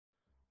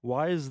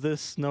Why is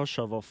this snow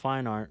shovel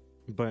fine art,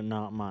 but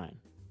not mine?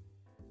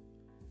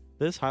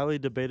 This highly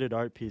debated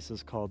art piece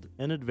is called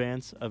In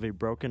Advance of a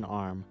Broken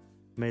Arm,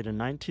 made in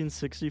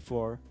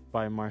 1964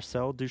 by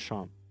Marcel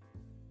Duchamp.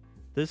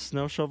 This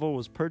snow shovel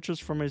was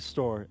purchased from a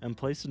store and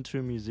placed into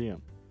a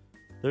museum.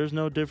 There is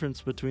no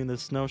difference between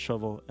this snow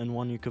shovel and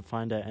one you could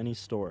find at any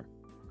store,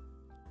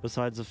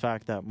 besides the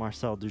fact that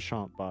Marcel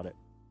Duchamp bought it.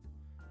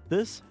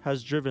 This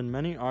has driven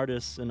many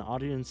artists and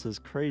audiences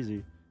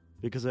crazy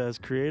because it has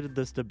created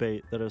this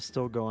debate that is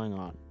still going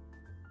on.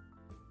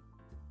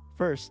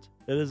 First,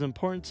 it is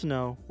important to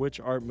know which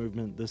art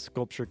movement this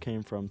sculpture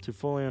came from to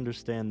fully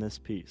understand this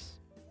piece.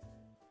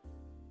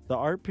 The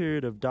art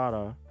period of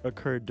Dada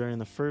occurred during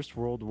the First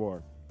World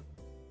War.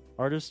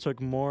 Artists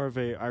took more of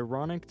an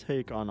ironic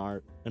take on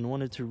art and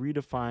wanted to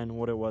redefine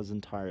what it was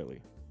entirely.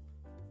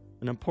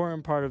 An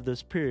important part of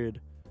this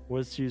period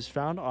was to use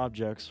found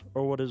objects,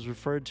 or what is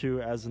referred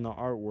to as in the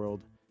art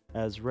world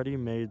as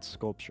ready-made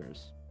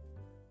sculptures.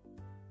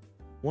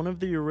 One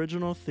of the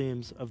original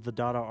themes of the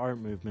Dada art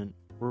movement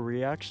were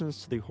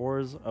reactions to the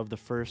horrors of the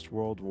First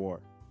World War.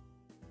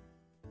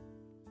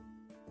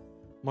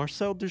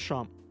 Marcel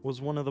Duchamp was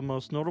one of the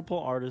most notable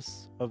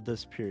artists of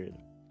this period.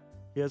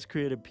 He has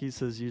created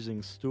pieces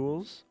using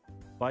stools,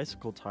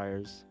 bicycle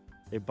tires,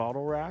 a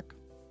bottle rack,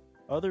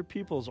 other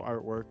people's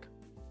artwork,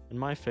 and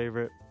my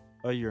favorite,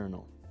 a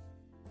urinal.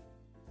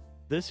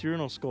 This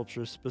urinal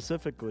sculpture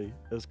specifically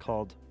is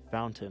called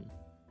Fountain,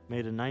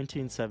 made in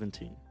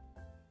 1917.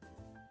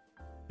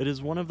 It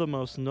is one of the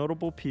most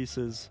notable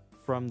pieces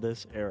from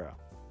this era.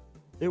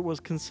 It was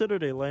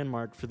considered a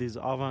landmark for these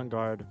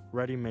avant-garde,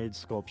 ready-made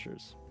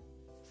sculptures.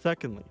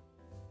 Secondly,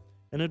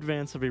 In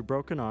Advance of a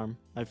Broken Arm,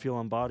 I feel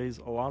embodies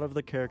a lot of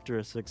the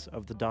characteristics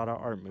of the Dada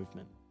art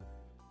movement.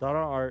 Dada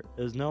art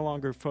is no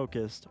longer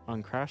focused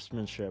on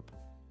craftsmanship,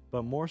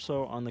 but more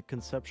so on the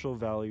conceptual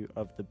value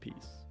of the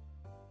piece.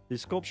 The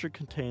sculpture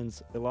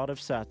contains a lot of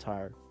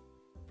satire,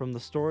 from the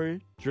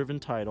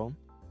story-driven title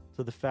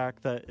to the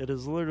fact that it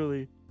is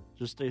literally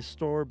just a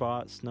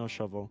store-bought snow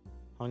shovel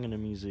hung in a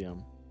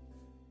museum.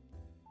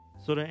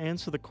 So to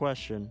answer the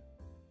question,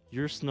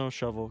 your snow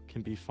shovel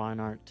can be fine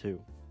art too.